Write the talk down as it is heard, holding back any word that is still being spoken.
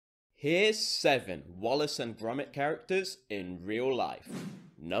Here's 7 Wallace and Gromit characters in real life.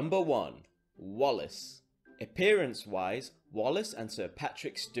 Number 1. Wallace. Appearance-wise, Wallace and Sir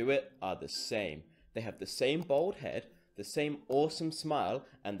Patrick Stewart are the same. They have the same bald head, the same awesome smile,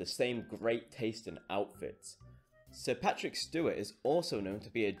 and the same great taste in outfits. Sir Patrick Stewart is also known to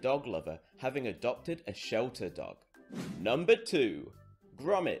be a dog lover, having adopted a shelter dog. Number 2.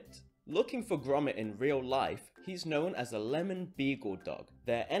 Gromit. Looking for Gromit in real life, he's known as a Lemon Beagle dog.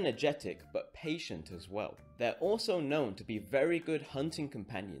 They're energetic but patient as well. They're also known to be very good hunting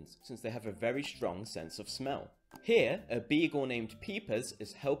companions since they have a very strong sense of smell. Here, a beagle named Pipas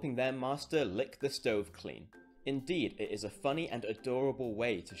is helping their master lick the stove clean. Indeed, it is a funny and adorable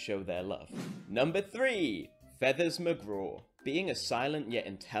way to show their love. Number 3. Feathers MacGraw. Being a silent yet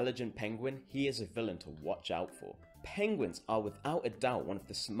intelligent penguin, he is a villain to watch out for. Penguins are without a doubt one of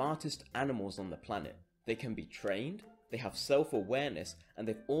the smartest animals on the planet. They can be trained, they have self-awareness, and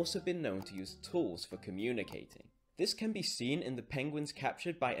they've also been known to use tools for communicating. This can be seen in the penguins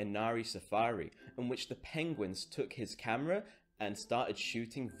captured by Anare Safari, in which the penguins took his camera and started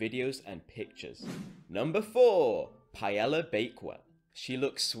shooting videos and pictures. Number 4. Paella Bakewell. She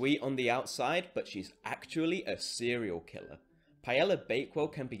looks sweet on the outside, but she's actually a serial killer. Paella Bakewell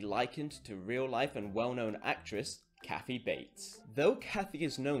can be likened to real-life and well-known actress Kathy Bates. Though Kathy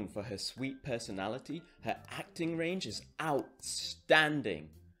is known for her sweet personality, her acting range is outstanding.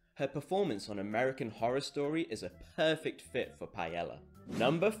 Her performance on American Horror Story is a perfect fit for Paella.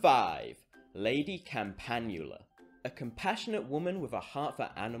 Number 5. Lady Campanula. A compassionate woman with a heart for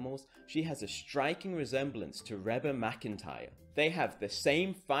animals, she has a striking resemblance to Reba McEntire. They have the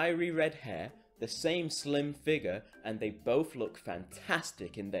same fiery red hair, the same slim figure, and they both look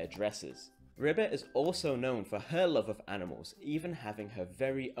fantastic in their dresses. Reba is also known for her love of animals, even having her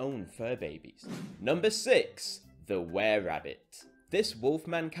very own fur babies. Number 6. The Were-Rabbit. This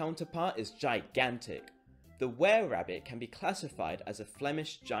Wolfman counterpart is gigantic. The Were-Rabbit can be classified as a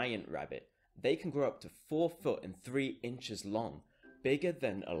Flemish giant rabbit. They can grow up to 4 foot and 3 inches long, bigger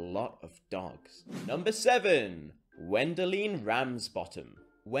than a lot of dogs. Number 7. Wendelene Ramsbottom.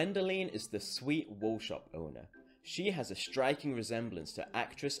 Wendelene is the sweet wool shop owner. She has a striking resemblance to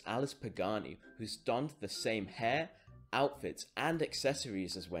actress Alice Pagani, who's donned the same hair, outfits, and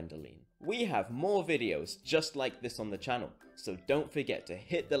accessories as Wendelene. We have more videos just like this on the channel, so don't forget to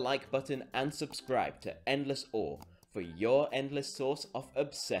hit the like button and subscribe to Endless Awe for your endless source of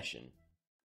obsession.